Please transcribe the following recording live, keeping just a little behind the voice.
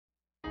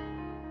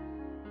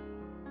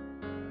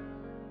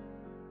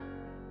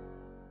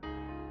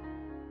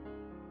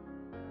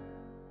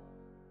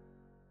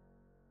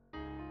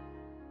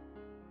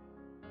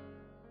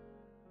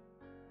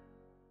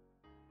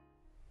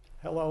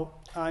Hello,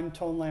 I'm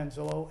Tone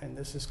Lanzillo, and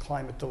this is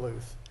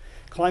Climate-Duluth.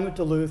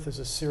 Climate-Duluth is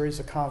a series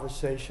of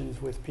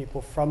conversations with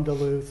people from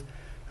Duluth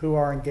who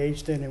are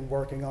engaged in and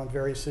working on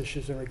various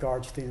issues in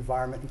regards to the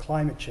environment and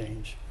climate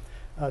change.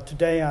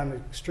 Today, I'm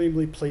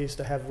extremely pleased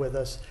to have with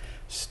us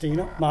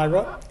Stine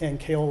Myrah and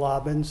Kayla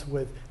Lobbins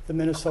with the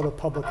Minnesota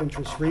Public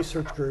Interest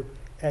Research Group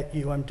at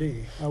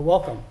UMD.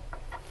 Welcome.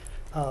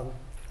 Why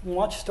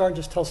don't you start and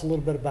just tell us a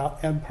little bit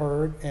about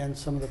MPIRG and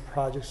some of the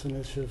projects and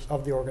initiatives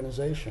of the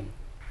organization?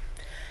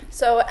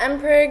 So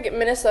MPIRG,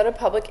 Minnesota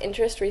Public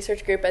Interest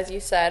Research Group, as you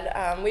said,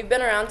 we've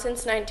been around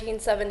since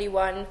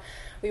 1971.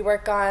 We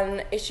work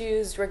on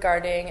issues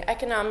regarding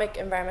economic,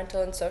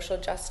 environmental, and social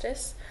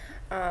justice.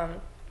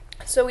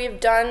 So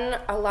we've done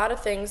a lot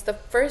of things. The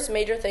first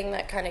major thing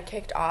that kind of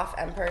kicked off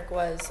MPIRG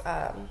was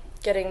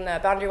getting the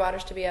boundary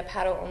waters to be a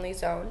paddle-only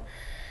zone.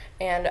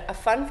 And a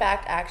fun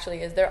fact,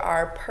 actually, is there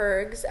are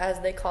PIRGs, as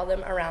they call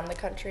them, around the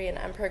country, and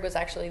MPIRG was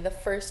actually the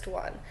first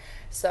one.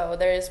 So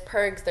there's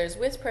PIRGs, there's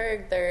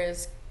WISPIRG,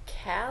 there's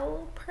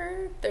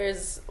CalPIRG,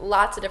 there's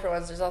lots of different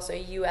ones. There's also a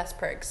US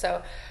PIRG.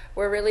 So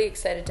we're really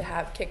excited to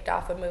have kicked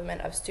off a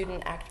movement of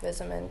student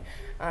activism and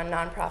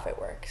nonprofit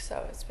work.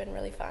 So it's been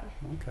really fun.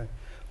 Okay.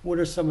 What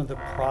are some of the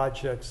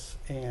projects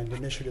and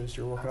initiatives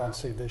you're working on,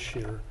 say, this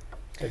year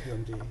at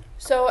UMD?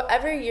 So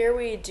every year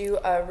we do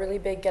a really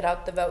big Get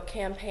Out the Vote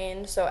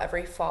campaign, so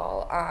every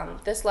fall.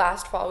 This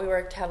last fall we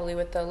worked heavily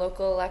with the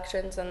local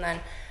elections, and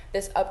then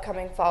this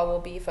upcoming fall we'll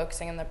be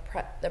focusing on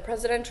the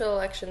presidential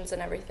elections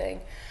and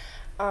everything.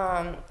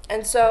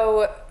 And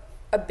so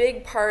a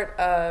big part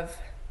of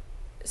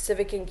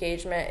civic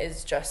engagement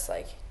is just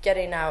like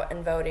getting out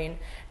and voting.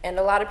 And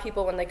a lot of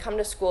people, when they come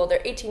to school,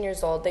 they're 18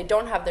 years old, they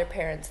don't have their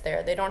parents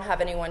there, they don't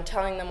have anyone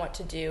telling them what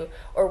to do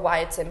or why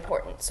it's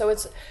important. So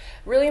it's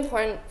really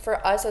important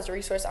for us as a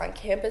resource on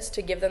campus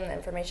to give them the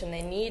information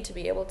they need to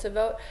be able to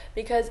vote,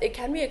 because it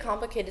can be a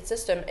complicated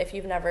system if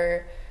you've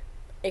never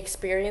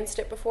experienced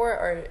it before,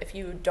 or if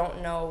you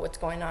don't know what's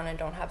going on and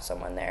don't have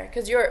someone there,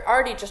 because you're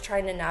already just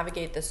trying to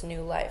navigate this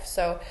new life.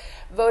 So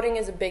voting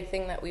is a big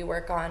thing that we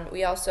work on.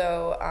 We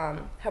also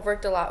have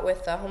worked a lot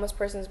with the Homeless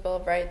Persons Bill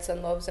of Rights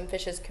and Loaves and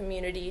Fishes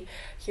community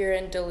here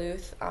in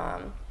Duluth,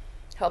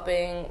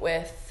 helping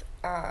with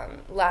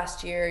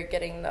last year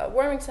getting the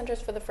warming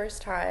centers for the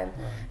first time.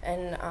 Right.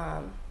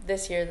 And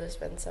this year there's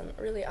been some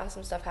really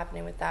awesome stuff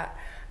happening with that.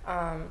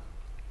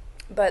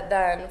 But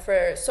then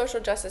for social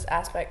justice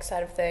aspect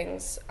side of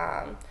things,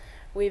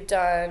 we've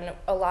done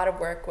a lot of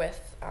work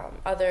with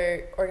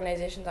other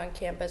organizations on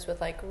campus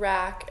with like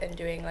RAC and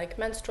doing like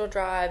menstrual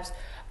drives,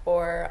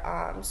 or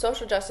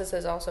social justice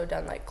has also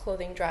done like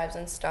clothing drives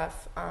and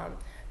stuff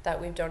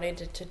that we've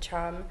donated to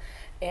CHUM.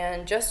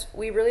 And just,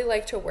 we really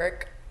like to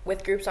work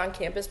with groups on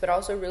campus, but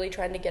also really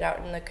trying to get out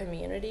in the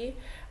community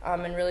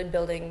and really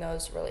building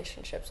those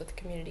relationships with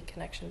community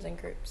connections and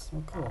groups.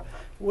 Oh, cool.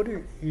 What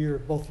are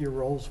both your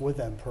roles with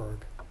MPIRG?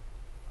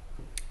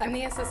 I'm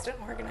the assistant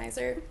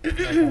organizer.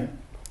 Okay.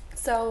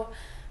 So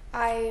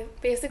I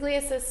basically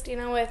assist,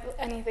 with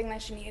anything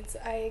that she needs.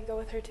 I go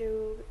with her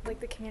to like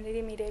the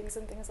community meetings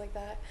and things like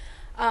that.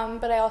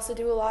 But I also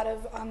do a lot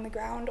of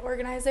on-the-ground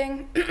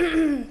organizing.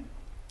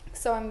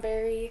 So I'm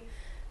very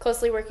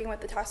closely working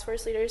with the task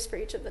force leaders for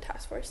each of the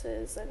task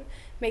forces and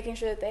making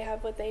sure that they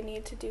have what they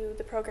need to do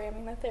the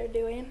programming that they're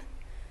doing.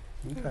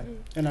 Okay. Mm-hmm.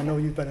 And I know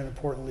you've been an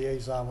important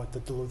liaison with the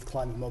Duluth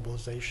Climate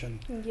Mobilization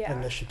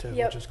Initiative,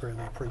 which is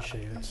greatly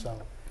appreciated. Mm-hmm.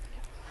 So,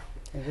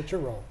 and what's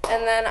your role?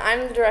 And then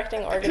I'm the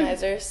directing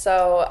organizer,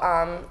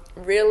 so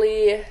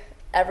really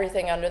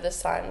everything under the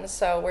sun.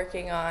 So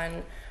working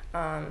on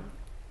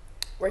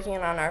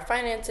our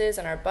finances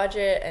and our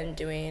budget, and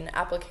doing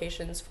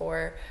applications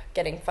for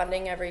getting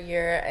funding every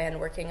year, and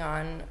working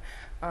on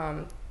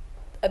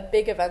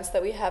big events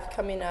that we have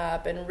coming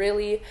up. And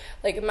really,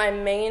 like, my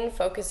main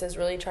focus is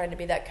really trying to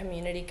be that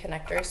community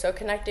connector. So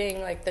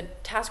connecting like the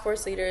task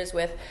force leaders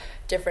with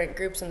different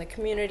groups in the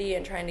community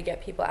and trying to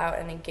get people out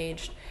and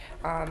engaged.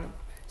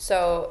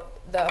 So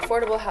the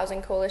Affordable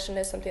Housing Coalition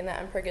is something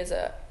that MPIRG is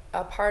a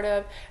part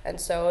of, and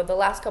so the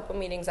last couple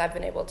meetings I've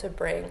been able to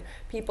bring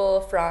people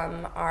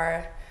from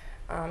our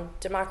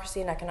Democracy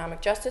and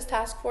Economic Justice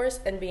Task Force,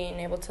 and being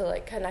able to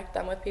like connect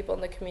them with people in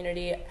the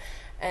community.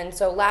 And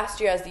so last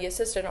year, as the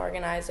assistant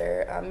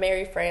organizer,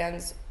 Mary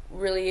Franz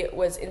really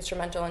was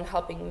instrumental in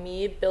helping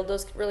me build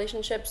those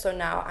relationships. So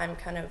now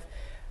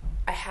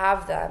I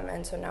have them,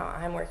 and so now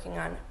I'm working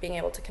on being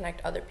able to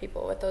connect other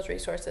people with those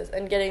resources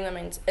and getting them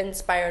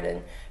inspired,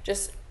 and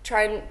just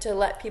trying to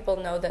let people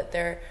know that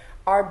there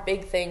are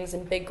big things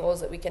and big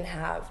goals that we can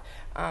have,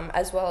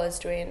 as well as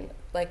doing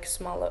like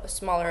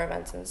smaller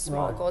events and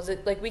small goals.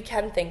 We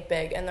can think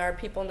big, and there are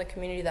people in the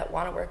community that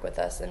want to work with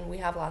us, and we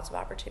have lots of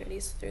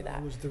opportunities through that.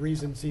 What was the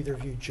reasons either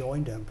of you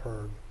joined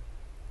MPIRG?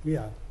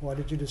 Yeah, why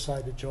did you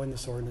decide to join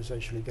this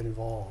organization and get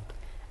involved?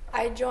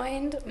 I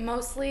joined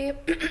mostly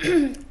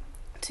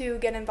to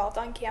get involved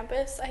on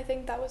campus. I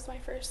think that was my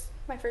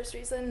first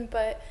reason,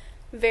 but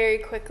very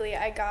quickly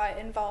I got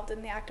involved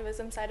in the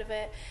activism side of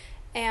it,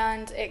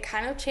 and it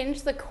kind of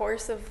changed the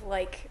course of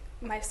like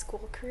my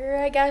school career,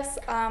 I guess.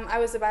 I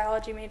was a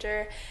biology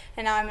major,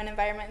 and now I'm an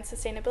environment and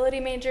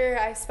sustainability major.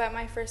 I spent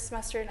my first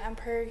semester in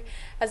MPIRG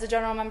as a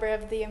general member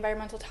of the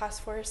environmental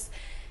task force,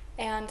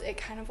 and it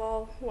kind of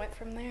all went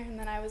from there. And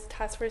then I was a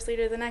task force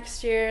leader the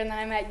next year, and then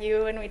I met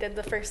you, and we did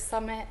the first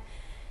summit,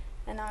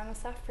 and now I'm a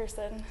staff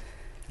person.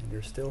 And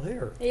you're still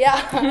here.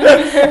 Yeah.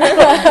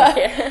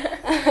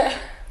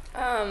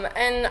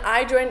 And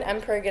I joined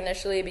MPIRG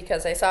initially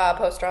because I saw a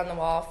poster on the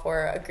wall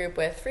for a group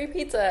with free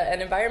pizza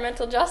and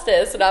environmental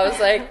justice. And I was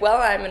like,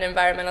 well, I'm an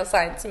environmental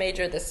science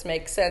major. This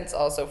makes sense.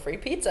 Also free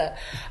pizza.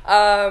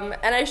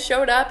 And I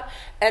showed up,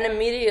 and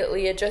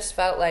immediately it just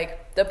felt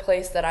like the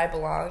place that I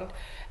belonged.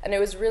 And it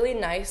was really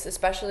nice,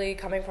 especially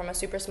coming from a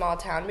super small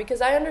town,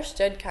 because I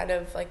understood kind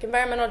of like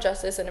environmental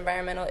justice and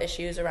environmental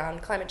issues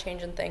around climate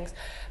change and things.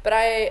 But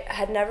I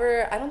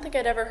don't think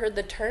I'd ever heard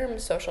the term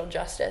social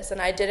justice,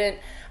 and I didn't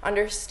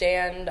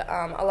understand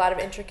a lot of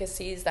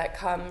intricacies that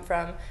come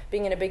from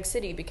being in a big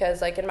city,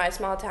 because like in my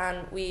small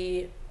town,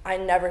 I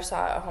never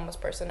saw a homeless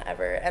person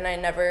ever, and I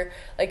never,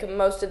 like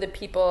most of the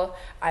people,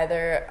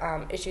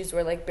 either issues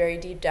were like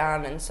buried deep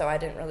down, and so I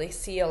didn't really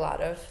see a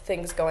lot of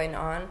things going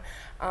on.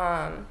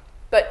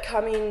 But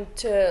coming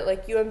to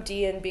like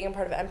UMD and being a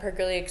part of MPIRG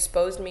really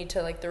exposed me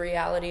to like the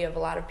reality of a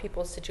lot of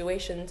people's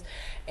situations,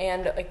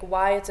 and like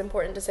why it's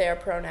important to say our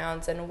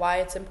pronouns, and why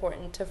it's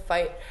important to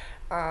fight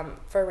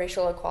for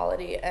racial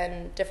equality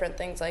and different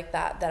things like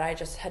that I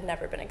just had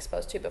never been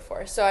exposed to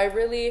before. So I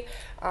really,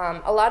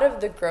 a lot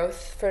of the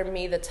growth for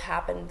me that's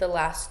happened the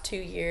last 2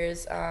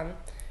 years,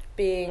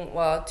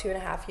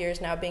 2.5 years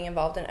now being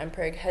involved in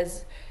MPIRG,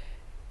 has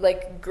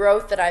like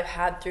growth that I've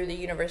had through the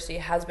university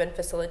has been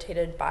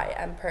facilitated by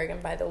MPIRG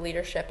and by the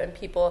leadership and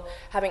people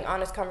having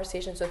honest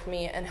conversations with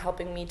me and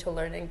helping me to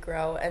learn and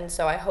grow. And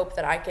so I hope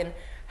that I can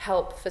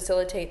help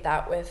facilitate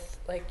that with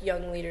like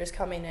young leaders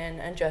coming in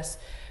and just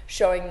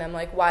showing them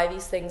like why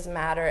these things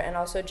matter, and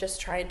also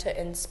just trying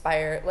to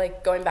inspire,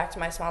 like going back to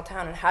my small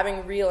town and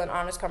having real and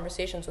honest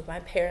conversations with my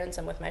parents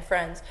and with my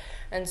friends.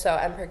 And so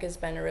MPIRG has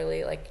been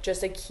really like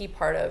just a key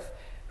part of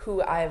who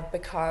I've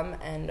become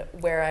and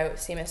where I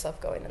see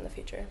myself going in the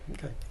future.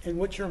 Okay. And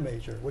what's your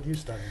major? What are you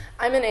studying?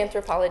 I'm an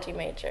anthropology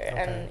major.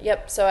 Okay. And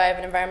so I have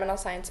an environmental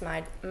science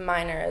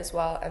minor as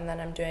well, and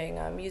then I'm doing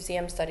a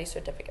museum study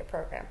certificate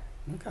program.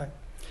 Okay.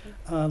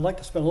 I'd like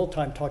to spend a little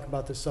time talking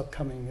about this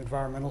upcoming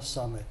environmental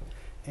summit.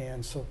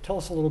 And so tell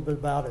us a little bit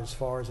about it as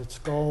far as its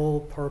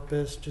goal,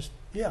 purpose,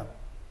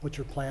 what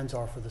your plans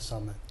are for the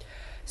summit.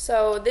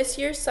 So this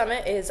year's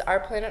summit is Our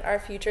Planet, Our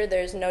Future.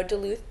 There's no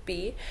Duluth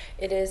B.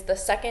 It is the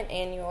second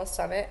annual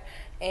summit,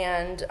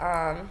 and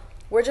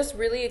we're just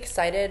really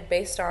excited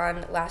based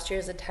on last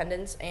year's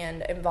attendance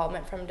and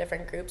involvement from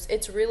different groups.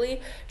 It's really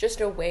just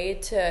a way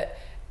to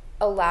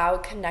allow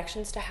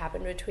connections to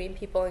happen between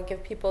people and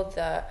give people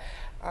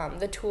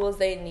the tools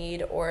they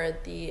need or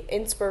the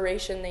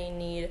inspiration they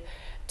need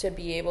to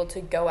be able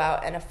to go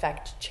out and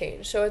affect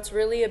change. So it's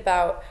really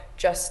about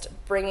just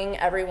bringing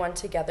everyone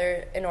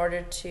together in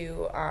order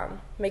to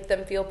make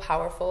them feel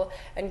powerful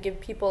and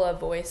give people a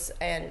voice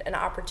and an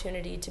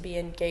opportunity to be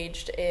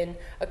engaged in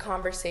a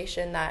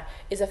conversation that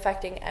is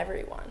affecting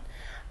everyone.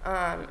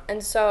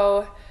 And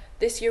so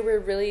this year we're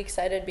really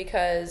excited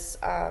because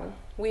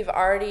we've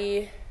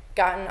already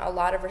gotten a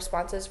lot of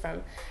responses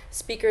from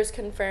speakers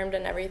confirmed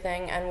and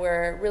everything, and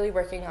we're really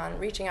working on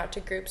reaching out to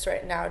groups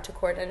right now to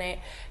coordinate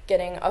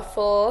getting a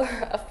full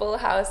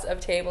house of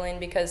tabling,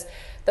 because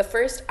the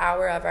first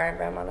hour of our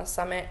environmental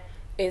summit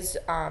is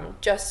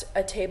just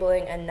a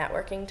tabling and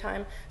networking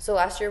time. So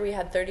last year we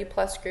had 30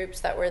 plus groups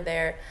that were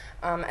there,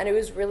 and it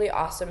was really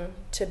awesome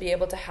to be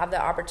able to have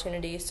the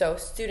opportunity so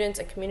students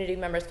and community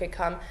members could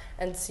come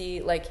and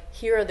see, like,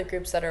 here are the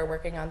groups that are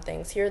working on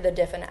things, here are the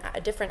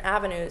different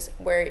avenues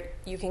where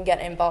you can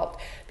get involved,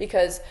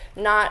 because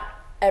not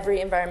every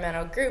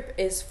environmental group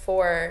is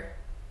for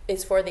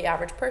the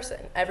average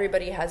person.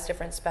 Everybody has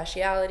different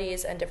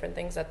specialities and different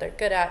things that they're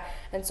good at,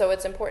 and so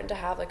it's important to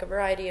have like a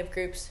variety of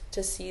groups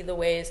to see the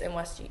ways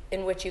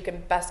in which you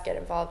can best get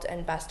involved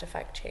and best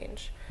affect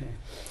change.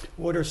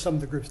 What are some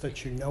of the groups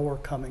that you know are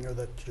coming or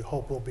that you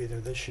hope will be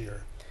there this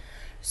year?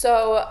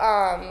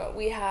 So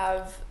we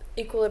have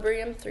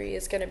Equilibrium 3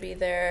 is going to be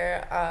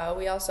there.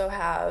 We also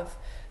have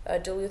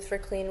Duluth for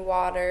Clean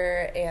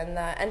Water, and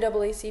the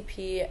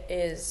NAACP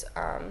is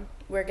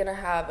we're going to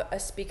have a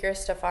speaker.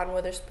 Stefan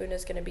Witherspoon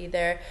is going to be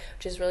there,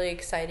 which is really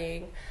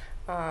exciting.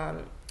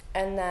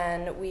 And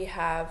then we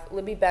have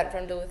Libby Bent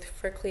from Duluth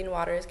for Clean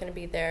Water is going to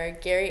be there.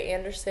 Gary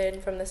Anderson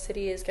from the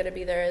city is going to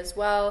be there as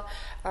well.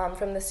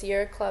 From the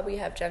Sierra Club, we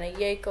have Jenna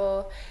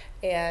Yakel.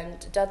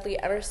 And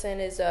Dudley Emerson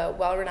is a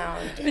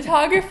well-renowned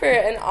photographer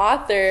and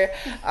author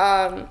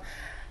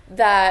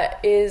that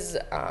is...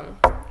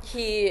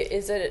 he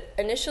is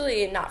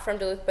initially not from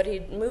Duluth, but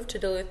he moved to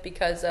Duluth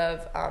because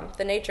of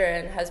the nature,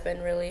 and has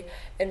been really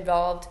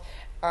involved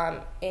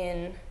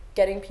in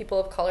getting people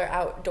of color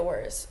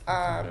outdoors.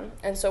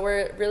 And so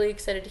we're really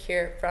excited to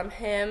hear from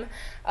him.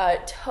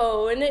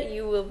 Tone,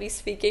 you will be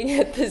speaking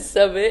at this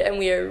summit, and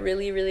we are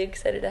really, really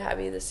excited to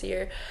have you this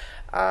year.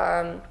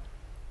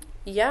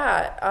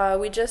 Yeah,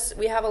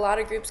 we have a lot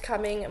of groups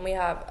coming, and we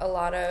have a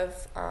lot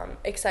of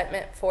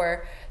excitement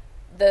for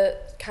the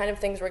kind of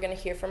things we're going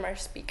to hear from our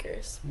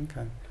speakers.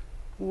 Okay.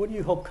 What do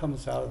you hope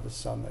comes out of the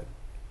summit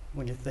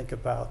when you think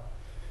about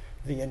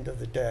the end of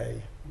the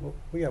day? Well,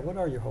 yeah, what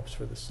are your hopes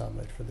for the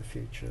summit, for the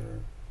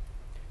future?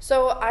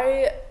 So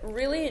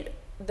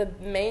the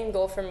main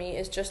goal for me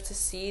is just to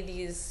see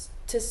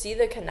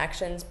the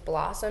connections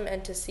blossom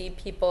and to see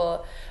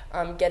people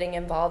getting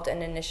involved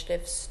and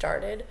initiatives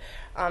started.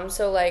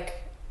 So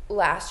like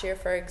last year,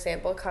 for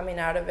example, coming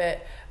out of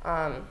it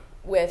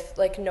with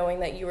like knowing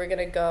that you were going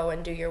to go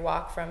and do your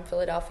walk from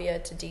Philadelphia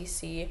to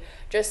DC,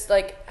 just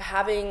like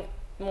having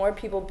more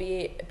people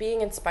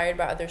being inspired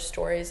by other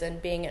stories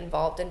and being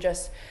involved, and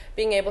just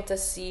being able to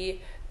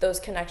see those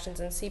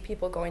connections and see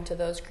people going to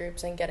those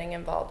groups and getting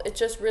involved. It's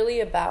just really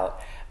about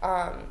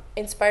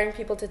inspiring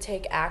people to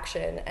take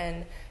action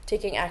and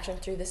taking action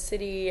through the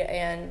city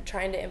and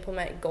trying to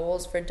implement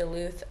goals for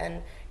Duluth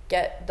and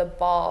get the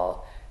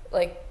ball,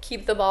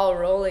 keep the ball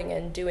rolling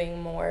and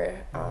doing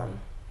more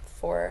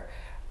for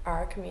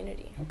our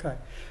community. Okay.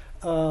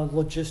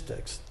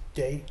 Logistics,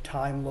 date,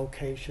 time,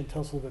 location.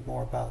 Tell us a little bit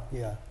more about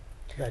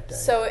that day.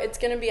 So it's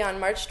going to be on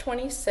March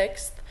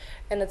 26th,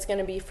 and it's going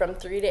to be from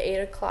 3 to 8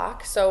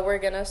 o'clock. So we're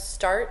going to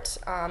start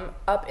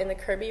up in the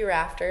Kirby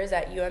Rafters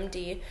at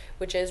UMD,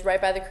 which is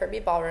right by the Kirby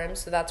Ballroom.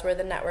 So that's where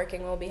the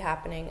networking will be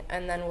happening.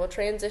 And then we'll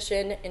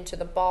transition into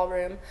the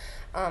ballroom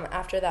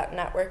after that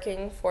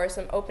networking for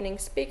some opening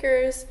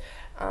speakers.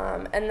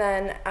 And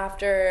then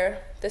after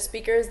the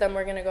speakers, then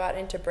we're going to go out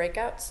into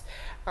breakouts.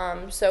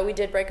 So we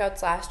did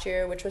breakouts last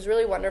year, which was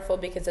really wonderful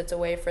because it's a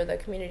way for the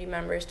community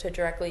members to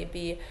directly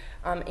be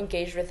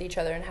engaged with each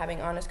other and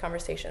having honest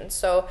conversations.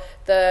 So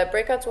the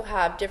breakouts will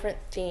have different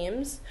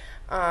themes,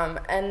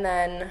 and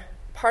then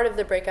part of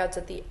the breakouts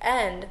at the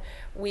end,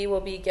 we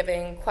will be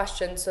giving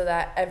questions so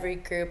that every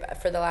group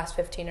for the last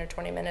 15 or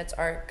 20 minutes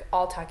are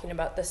all talking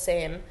about the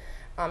same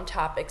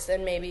topics,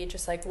 and maybe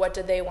just like what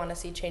do they want to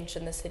see changed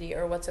in the city,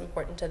 or what's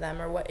important to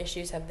them, or what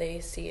issues have they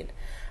seen.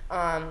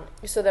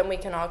 So then we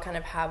can all kind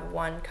of have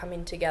one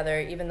coming together,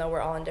 even though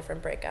we're all in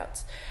different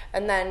breakouts.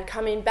 And then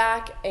coming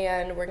back,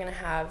 and we're going to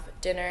have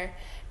dinner,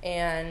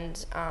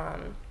 and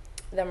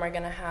then we're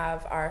going to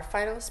have our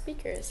final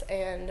speakers.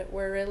 And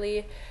we're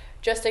really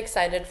just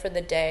excited for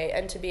the day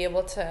and to be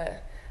able to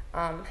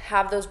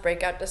have those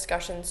breakout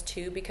discussions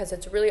too, because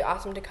it's really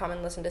awesome to come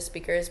and listen to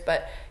speakers,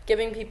 but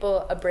giving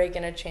people a break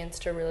and a chance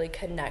to really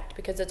connect,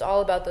 because it's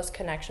all about those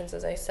connections,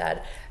 as I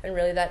said, and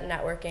really that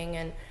networking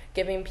and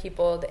giving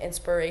people the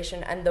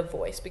inspiration and the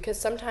voice, because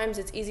sometimes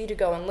it's easy to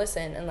go and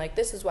listen and like,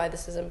 this is why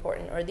this is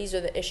important, or these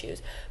are the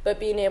issues, but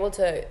being able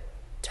to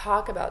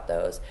talk about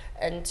those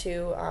and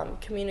to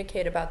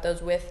communicate about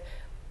those with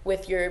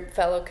your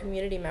fellow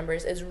community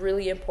members is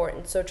really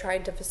important. So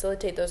trying to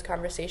facilitate those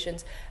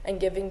conversations and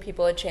giving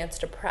people a chance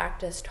to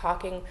practice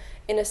talking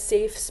in a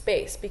safe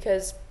space,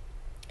 because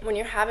when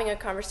you're having a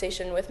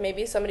conversation with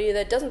maybe somebody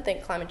that doesn't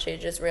think climate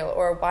change is real,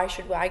 or why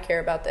should I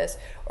care about this,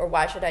 or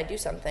why should I do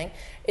something,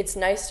 it's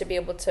nice to be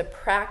able to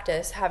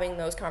practice having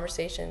those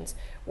conversations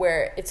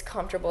where it's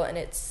comfortable and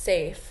it's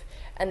safe,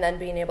 and then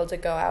being able to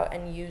go out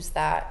and use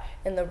that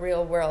in the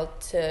real world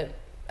to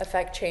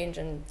affect change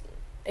and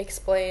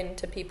explain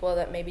to people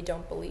that maybe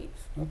don't believe.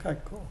 Okay,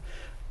 cool.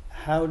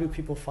 How do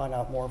people find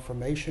out more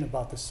information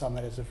about the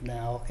summit as of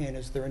now, and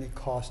is there any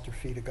cost or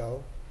fee to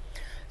go?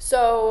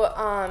 So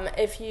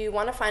if you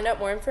want to find out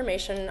more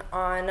information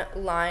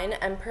online,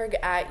 MPIRG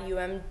at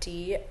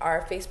UMD,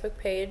 our Facebook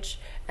page,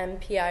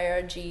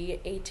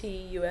 MPIRG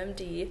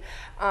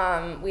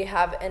ATUMD, we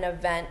have an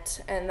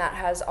event, and that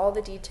has all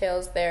the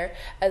details there,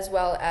 as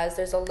well as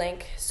there's a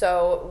link.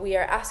 So we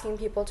are asking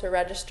people to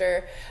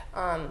register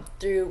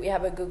we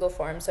have a Google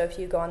form. So if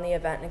you go on the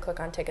event and click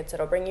on tickets,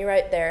 it'll bring you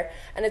right there.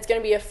 And it's going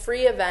to be a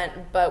free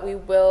event, but we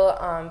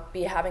will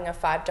be having a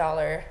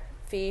 $5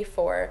 fee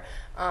for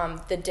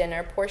the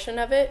dinner portion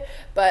of it.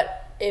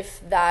 But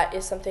if that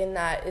is something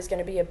that is going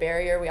to be a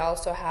barrier, we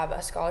also have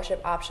a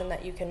scholarship option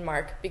that you can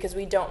mark, because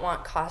we don't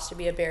want cost to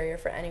be a barrier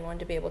for anyone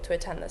to be able to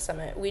attend the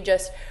summit. We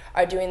just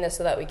are doing this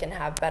so that we can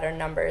have better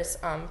numbers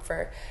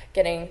for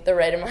getting the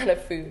right amount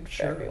of food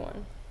for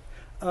everyone.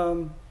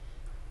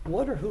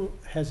 What or who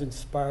has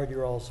inspired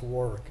your all's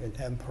work in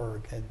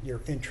MPIRG and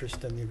your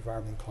interest in the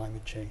environment and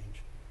climate change?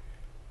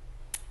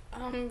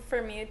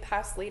 For me,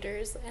 past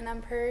leaders in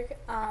MPIRG,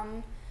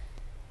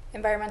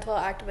 environmental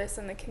activists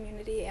in the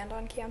community and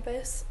on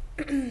campus,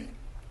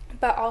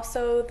 but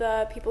also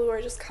the people who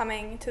are just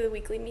coming to the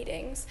weekly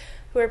meetings,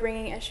 who are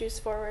bringing issues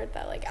forward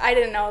that like I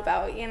didn't know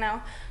about,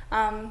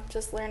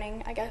 just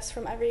learning, I guess,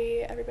 from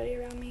everybody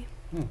around me.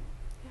 Yeah.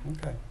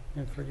 Okay.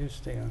 And for you,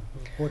 Stine,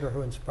 what or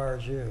who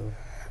inspires you?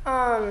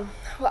 Well,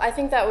 I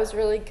think that was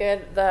really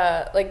good.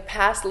 The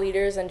past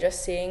leaders and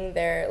just seeing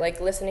their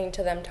listening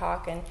to them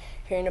talk and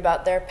hearing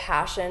about their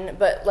passion.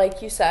 But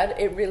like you said,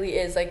 it really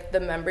is the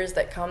members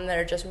that come that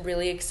are just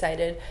really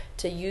excited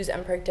to use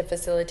MPIRG to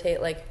facilitate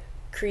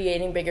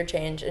creating bigger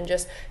change, and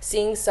just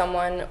seeing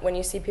someone, when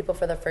you see people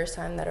for the first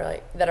time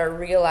that are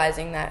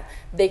realizing that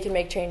they can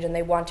make change and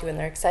they want to, and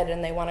they're excited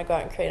and they want to go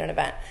out and create an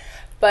event.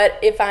 But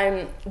if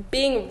I'm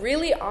being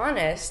really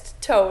honest,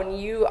 Tone,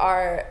 you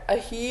are a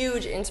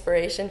huge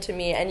inspiration to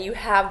me, and you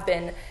have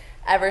been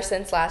ever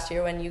since last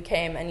year when you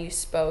came and you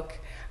spoke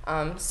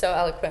so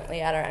eloquently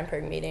at our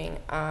MPIRG meeting.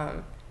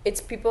 It's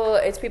people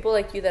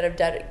like you that have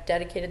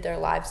dedicated their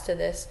lives to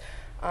this.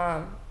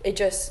 It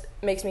just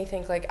makes me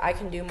think like I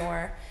can do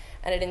more,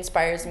 and it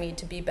inspires me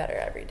to be better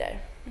every day.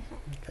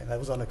 Okay, that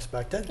was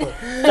unexpected, but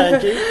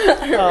thank you.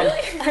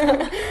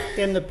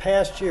 In the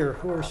past year,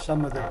 who are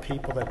some of the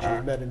people that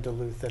you've met in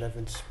Duluth that have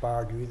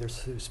inspired you, either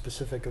through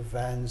specific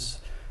events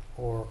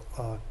or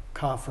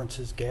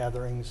conferences,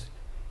 gatherings?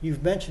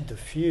 You've mentioned a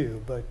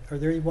few, but are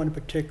there anyone in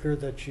particular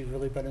that you've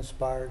really been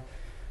inspired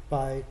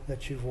by,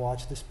 that you've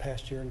watched this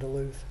past year in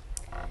Duluth?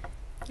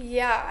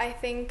 Yeah, I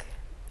think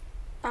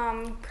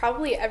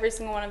probably every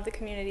single one of the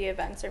community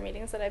events or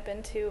meetings that I've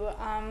been to.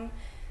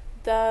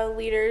 The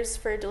leaders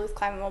for Duluth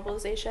Climate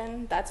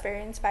Mobilization, that's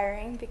very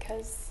inspiring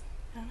because,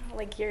 I don't know,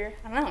 like you're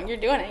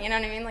doing it, you know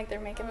what I mean? Like they're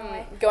making the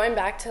way. Going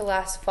back to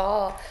last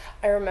fall,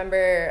 I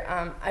remember,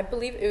 I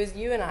believe it was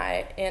you and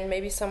I and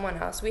maybe someone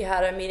else, we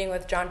had a meeting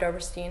with John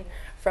Doberstein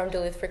from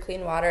Duluth for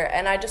Clean Water,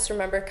 and I just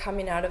remember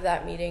coming out of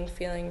that meeting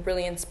feeling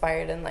really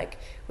inspired and like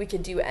we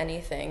could do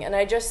anything. And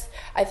I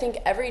think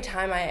every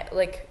time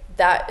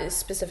that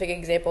specific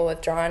example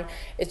with John,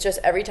 it's just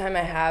every time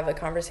I have a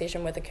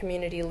conversation with a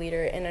community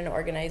leader in an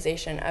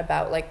organization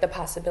about like the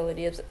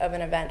possibilities of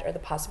an event or the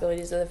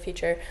possibilities of the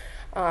future.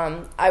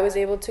 I was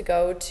able to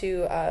go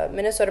to a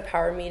Minnesota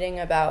Power meeting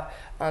about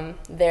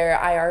their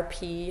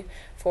IRP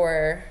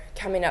for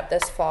coming up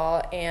this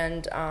fall,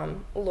 and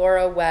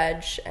Laura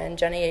Wedge and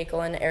Jenny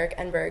Akel and Eric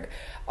Enberg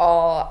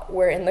all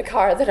were in the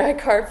car that I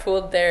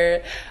carpooled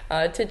there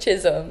to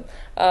Chisholm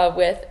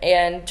with,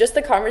 and just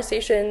the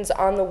conversations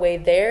on the way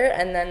there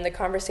and then the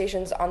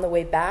conversations on the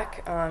way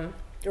back,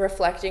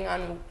 reflecting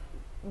on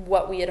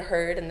what we had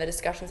heard and the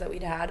discussions that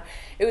we'd had.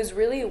 It was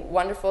really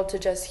wonderful to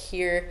just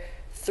hear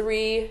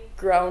 3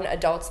 grown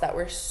adults that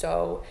were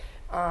so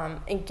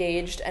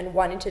engaged and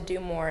wanting to do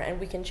more, and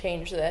we can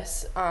change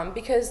this.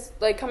 Because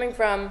like coming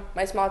from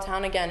my small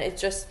town again,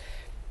 it's just,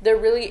 there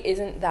really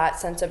isn't that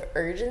sense of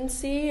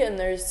urgency, and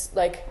there's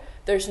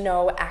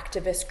no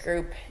activist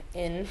group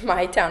in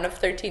my town of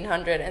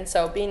 1,300, and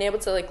so being able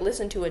to like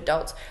listen to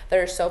adults that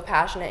are so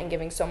passionate and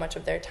giving so much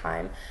of their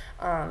time,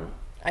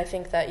 I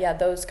think that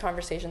those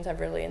conversations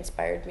have really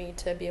inspired me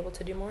to be able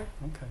to do more.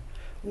 Okay.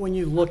 When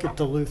you look at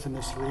Duluth in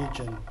this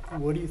region,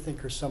 what do you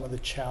think are some of the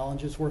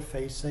challenges we're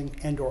facing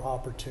and or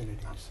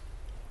opportunities?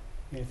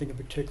 Anything in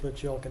particular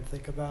that you all can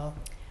think about?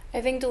 I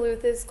think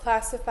Duluth is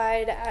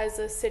classified as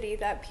a city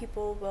that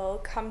people will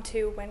come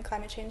to when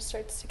climate change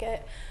starts to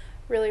get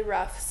really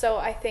rough. So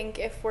I think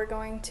if we're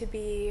going to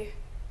be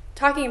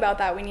talking about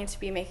that, we need to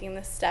be making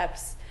the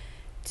steps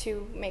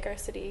to make our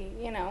city,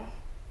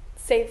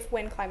 safe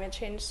when climate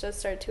change does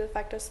start to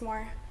affect us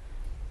more.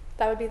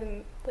 That would be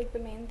the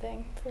main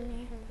thing for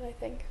me, I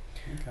think.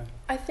 Okay.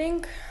 I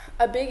think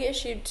a big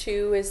issue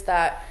too is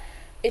that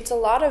it's a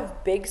lot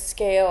of big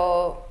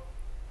scale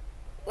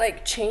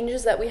like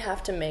changes that we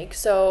have to make.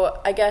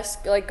 So I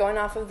guess like going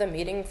off of the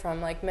meeting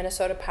from like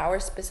Minnesota Power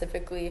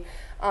specifically,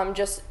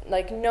 just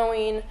like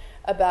knowing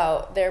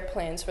about their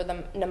plans for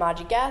the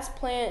Namaji gas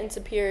plant in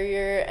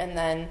Superior, and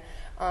then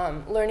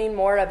learning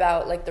more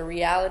about like the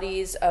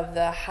realities of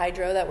the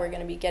hydro that we're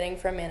going to be getting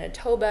from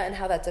Manitoba and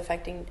how that's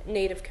affecting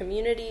Native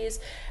communities.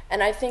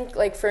 And I think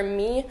like for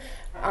me,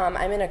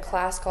 I'm in a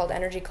class called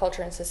Energy,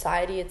 Culture, and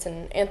Society. It's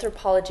an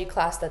anthropology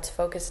class that's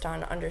focused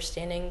on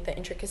understanding the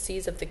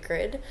intricacies of the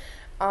grid.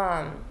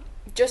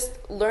 Just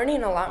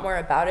learning a lot more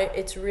about it,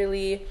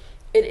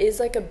 it is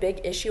like a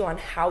big issue on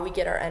how we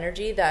get our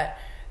energy that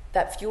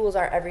fuels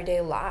our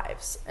everyday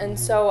lives. And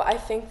so I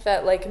think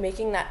that like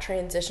making that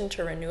transition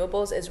to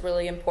renewables is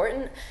really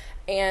important,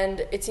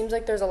 and it seems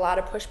like there's a lot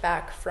of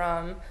pushback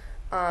from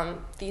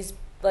these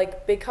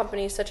like big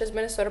companies such as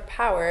Minnesota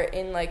Power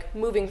in like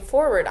moving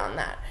forward on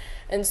that.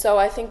 And so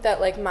I think that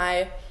like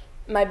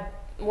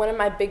one of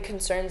my big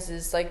concerns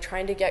is like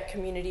trying to get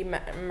community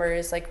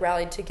members like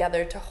rallied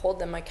together to hold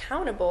them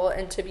accountable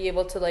and to be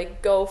able to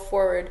like go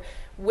forward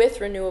with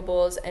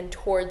renewables and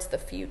towards the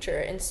future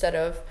instead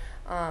of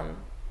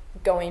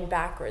going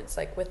backwards,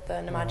 like with the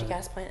Namaji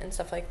gas plant and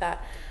stuff like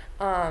that.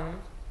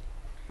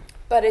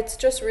 But it's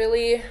just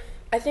really,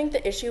 I think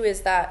the issue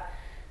is that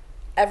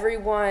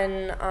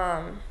everyone,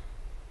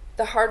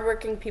 the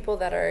hardworking people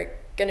that are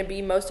going to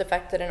be most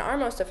affected and are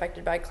most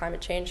affected by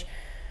climate change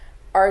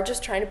are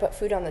just trying to put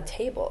food on the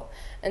table.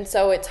 And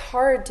so it's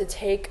hard to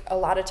take a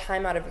lot of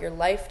time out of your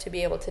life to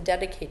be able to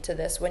dedicate to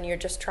this when you're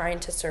just trying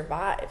to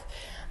survive,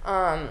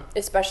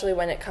 especially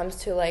when it comes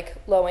to like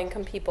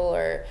low-income people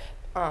or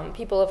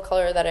people of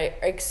color that are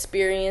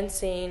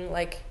experiencing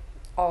like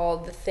all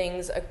the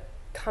things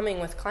coming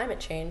with climate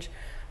change.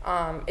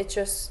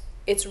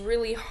 It's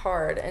really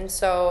hard. And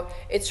so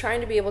it's trying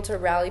to be able to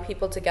rally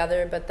people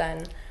together, but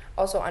then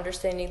also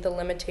understanding the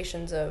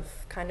limitations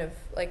of kind of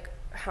like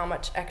how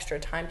much extra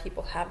time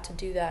people have to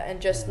do that,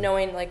 and just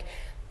knowing like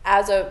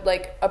as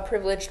a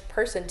privileged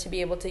person to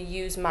be able to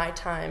use my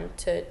time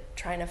to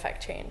try and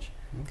affect change.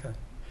 Okay.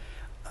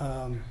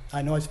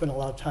 I know I spent a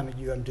lot of time at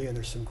UMD, and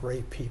there's some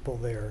great people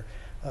there.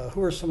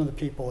 Who are some of the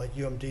people at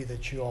UMD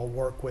that you all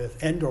work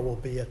with and or will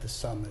be at the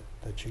summit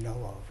that you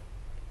know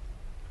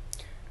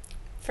of?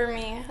 For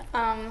me,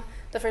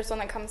 the first one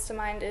that comes to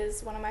mind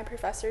is one of my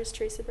professors,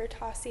 Teresa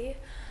Bertassi.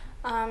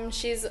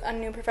 She's a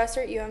new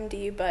professor at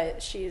UMD,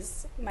 but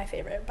she's my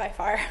favorite by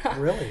far.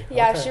 Really?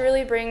 Yeah, Okay. she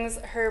really brings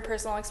her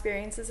personal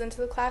experiences into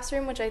the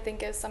classroom, which I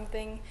think is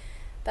something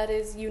that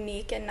is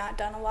unique and not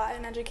done a lot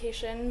in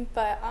education.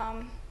 But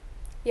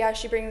yeah,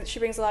 she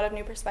brings a lot of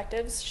new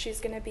perspectives.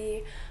 She's going to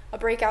be a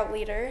breakout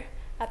leader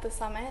at the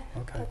summit.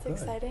 Okay, That's good.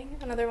 exciting.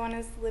 Another one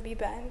is Libby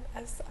Bent,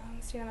 as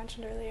Stine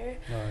mentioned earlier.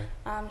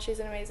 Right. She's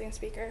an amazing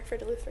speaker for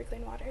Duluth for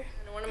Clean Water.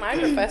 And one of my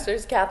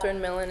professors, Catherine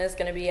Millen, is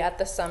going to be at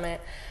the summit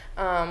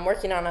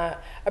working on a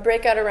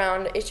breakout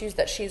around issues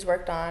that she's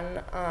worked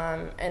on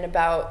and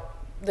about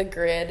the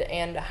grid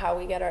and how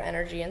we get our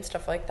energy and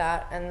stuff like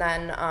that. And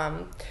then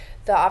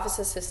the Office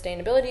of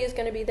Sustainability is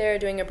going to be there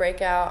doing a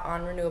breakout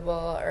on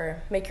renewable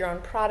or make your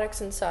own products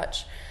and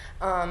such,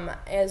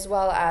 as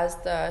well as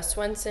the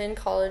Swenson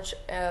College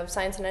of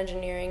Science and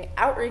Engineering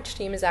outreach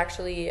team is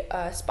actually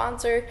a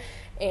sponsor,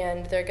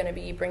 and they're going to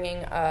be bringing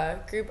a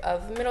group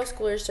of middle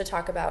schoolers to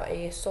talk about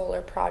a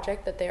solar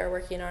project that they are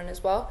working on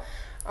as well.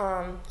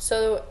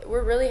 So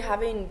we're really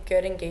having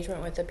good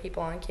engagement with the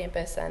people on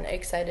campus and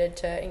excited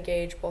to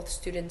engage both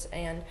students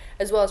and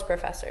as well as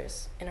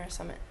professors in our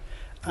summit.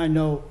 I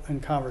know in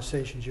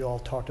conversations you all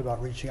talked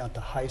about reaching out to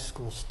high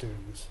school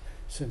students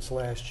since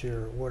last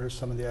year. What are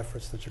some of the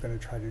efforts that you're going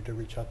to try to do to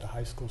reach out to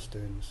high school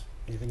students?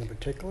 Anything in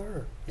particular?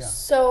 Or? Yeah.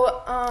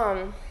 So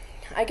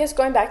I guess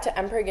going back to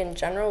MPIRG in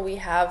general, we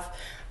have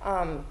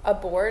a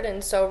board,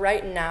 and so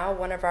right now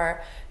one of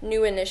our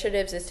new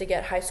initiatives is to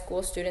get high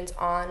school students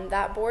on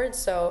that board.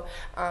 So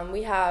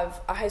we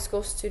have a high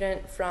school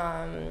student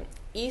from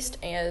East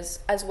as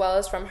well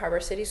as from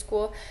Harbor City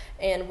School,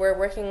 and we're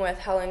working with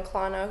Helen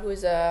Klana,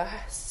 who's a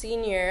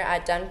senior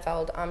at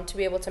Denfeld, to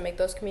be able to make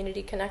those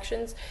community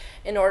connections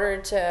in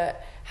order to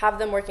have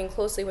them working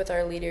closely with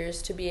our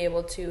leaders to be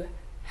able to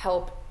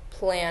help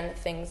plan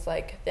things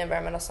like the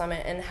environmental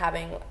summit and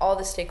having all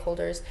the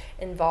stakeholders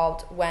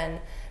involved when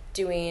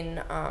doing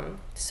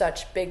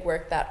such big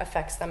work that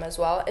affects them as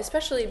well,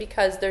 especially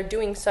because they're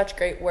doing such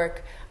great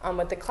work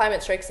with the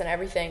climate strikes and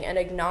everything, and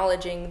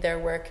acknowledging their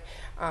work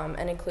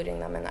and including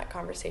them in that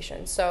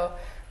conversation. So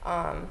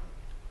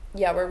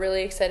yeah, we're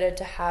really excited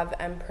to have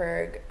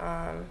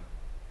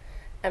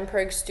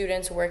MPIRG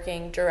students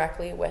working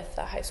directly with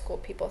the high school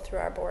people through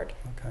our board.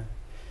 Okay.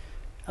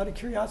 Out of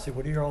curiosity,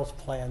 what are your all's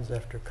plans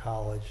after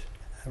college?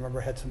 I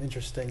remember I had some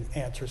interesting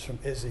answers from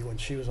Izzy when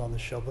she was on the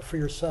show, but for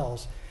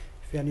yourselves,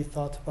 if you have any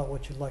thoughts about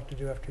what you'd like to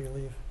do after you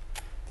leave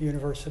the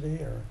university?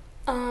 Or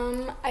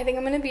I think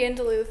I'm going to be in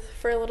Duluth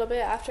for a little bit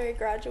after I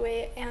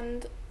graduate,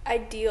 and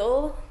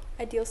ideal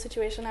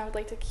situation, I would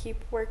like to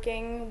keep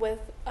working with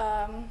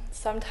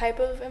some type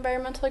of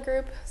environmental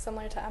group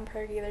similar to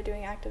MPIRG, either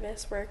doing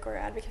activist work or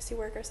advocacy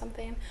work or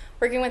something,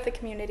 working with the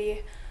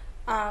community,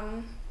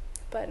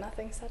 but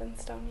nothing set in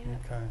stone yet.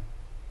 okay.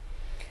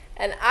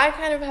 And I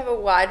kind of have a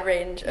wide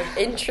range of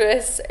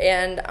interests,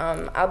 and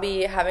I'll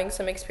be having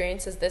some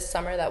experiences this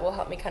summer that will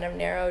help me kind of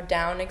narrow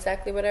down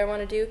exactly what I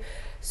want to do.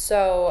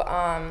 So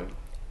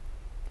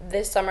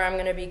this summer I'm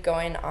going to be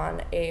going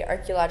on a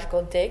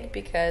archaeological dig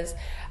because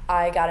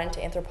I got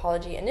into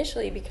anthropology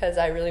initially because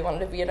I really wanted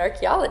to be an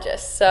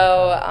archaeologist.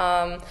 So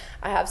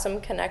I have some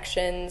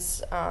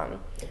connections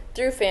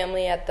through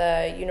family at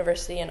the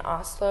university in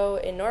Oslo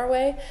in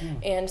Norway,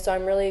 and so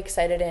I'm really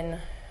excited in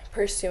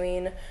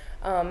pursuing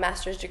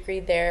master's degree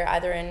there,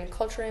 either in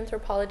cultural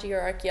anthropology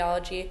or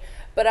archaeology.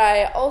 But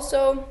I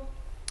also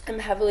am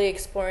heavily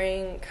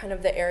exploring kind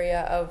of the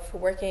area of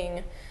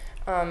working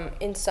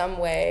in some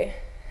way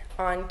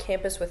on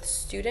campus with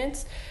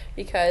students,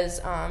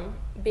 because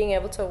being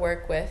able to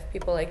work with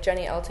people like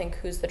Jenny Eltink,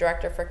 who's the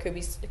director for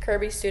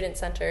Kirby Student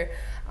Center,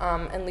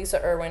 and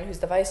Lisa Irwin, who's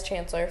the vice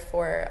chancellor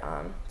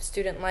for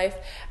student life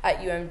at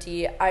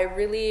UMD, I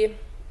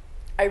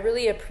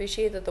really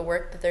appreciate the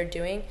work that they're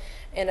doing,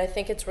 and I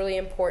think it's really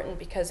important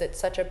because it's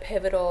such a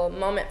pivotal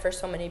moment for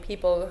so many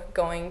people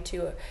going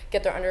to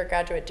get their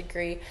undergraduate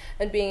degree,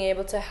 and being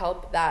able to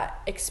help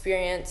that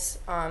experience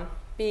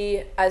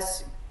be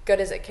as good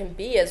as it can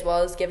be, as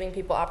well as giving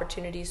people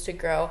opportunities to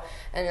grow.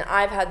 And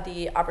I've had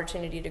the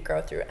opportunity to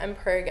grow through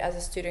MPIRG as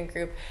a student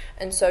group,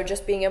 and so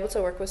just being able to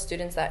work with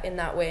students that in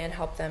that way and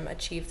help them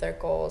achieve their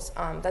goals,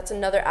 that's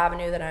another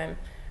avenue that I'm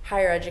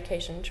higher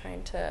education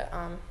trying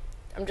to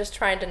I'm just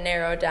trying to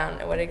narrow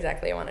down what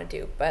exactly I want to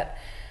do, but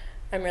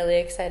I'm really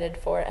excited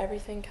for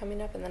everything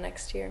coming up in the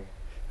next year.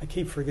 I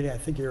keep forgetting,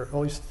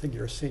 always think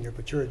you're a senior,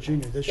 but you're a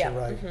junior this year,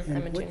 right? I'm a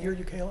And what junior. year are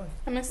you, Kayla?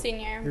 I'm a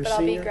senior, You're a but I'll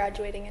be senior?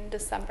 graduating in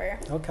December.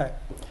 Okay.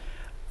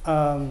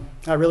 I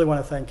really want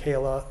to thank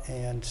Kayla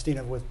and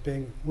Stine with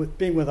being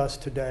with us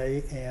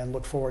today, and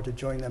look forward to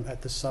joining them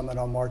at the summit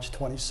on March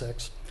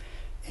 26th.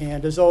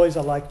 And as always,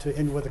 I like to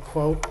end with a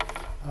quote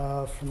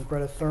from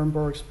Greta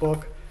Thunberg's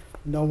book,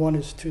 "No one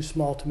is too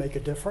small to make a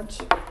difference."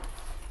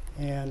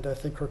 And I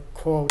think her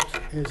quote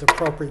is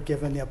appropriate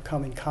given the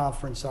upcoming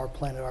conference, Our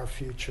Planet, Our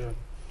Future.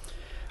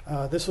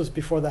 This was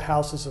before the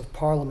Houses of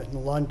Parliament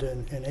in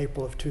London in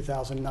April of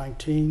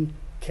 2019.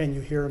 Can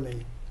you hear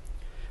me?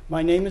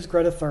 My name is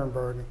Greta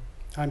Thunberg.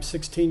 I'm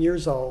 16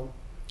 years old.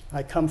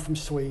 I come from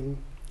Sweden,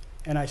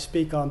 and I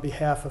speak on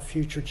behalf of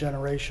future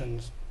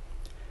generations.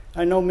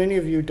 I know many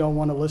of you don't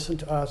want to listen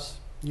to us.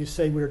 You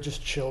say we're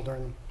just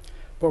children,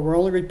 but we're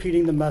only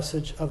repeating the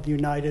message of the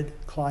United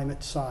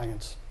Climate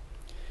Science.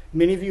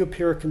 Many of you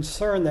appear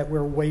concerned that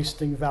we're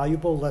wasting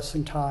valuable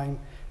lesson time,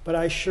 but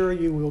I assure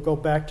you we will go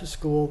back to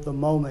school the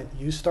moment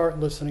you start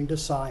listening to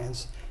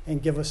science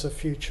and give us a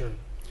future.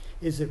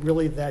 Is it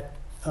really that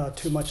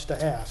too much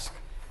to ask?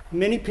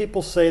 Many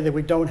people say that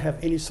we don't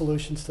have any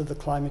solutions to the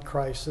climate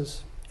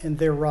crisis, and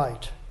they're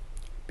right,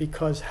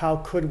 because how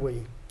could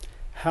we?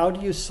 How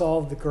do you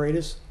solve the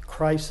greatest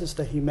crisis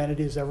that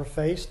humanity has ever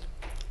faced?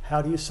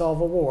 How do you solve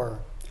a war?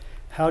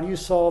 How do you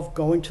solve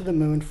going to the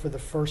moon for the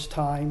first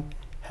time?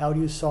 How do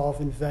you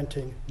solve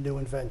inventing new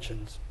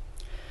inventions?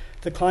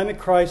 The climate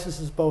crisis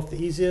is both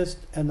the easiest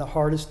and the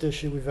hardest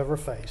issue we've ever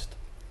faced.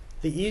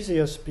 The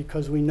easiest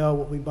because we know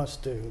what we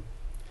must do.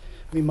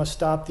 We must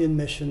stop the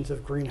emissions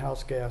of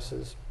greenhouse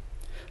gases.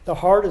 The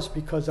hardest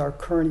because our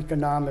current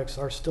economics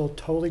are still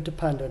totally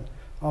dependent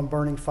on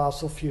burning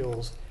fossil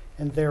fuels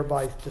and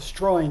thereby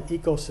destroying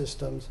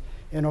ecosystems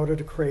in order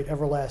to create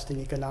everlasting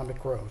economic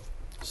growth.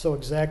 So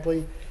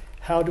exactly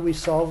how do we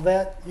solve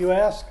that, you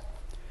ask?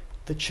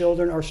 The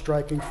children are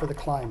striking for the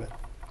climate.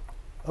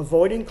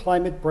 Avoiding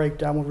climate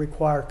breakdown will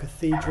require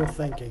cathedral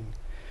thinking.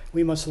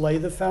 We must lay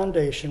the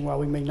foundation while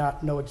we may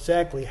not know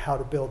exactly how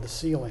to build the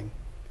ceiling.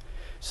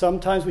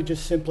 Sometimes we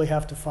just simply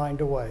have to find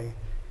a way.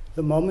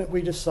 The moment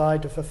we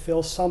decide to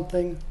fulfill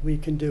something, we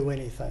can do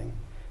anything.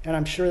 And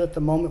I'm sure that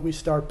the moment we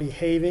start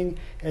behaving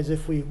as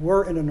if we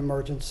were in an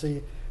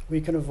emergency,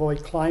 we can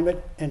avoid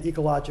climate and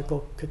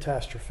ecological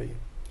catastrophe.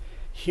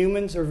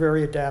 Humans are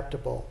very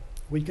adaptable.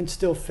 We can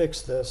still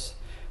fix this,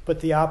 but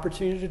the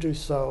opportunity to do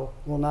so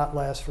will not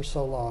last for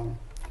so long.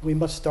 We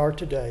must start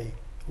today.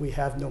 We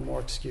have no more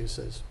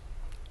excuses.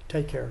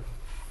 Take care.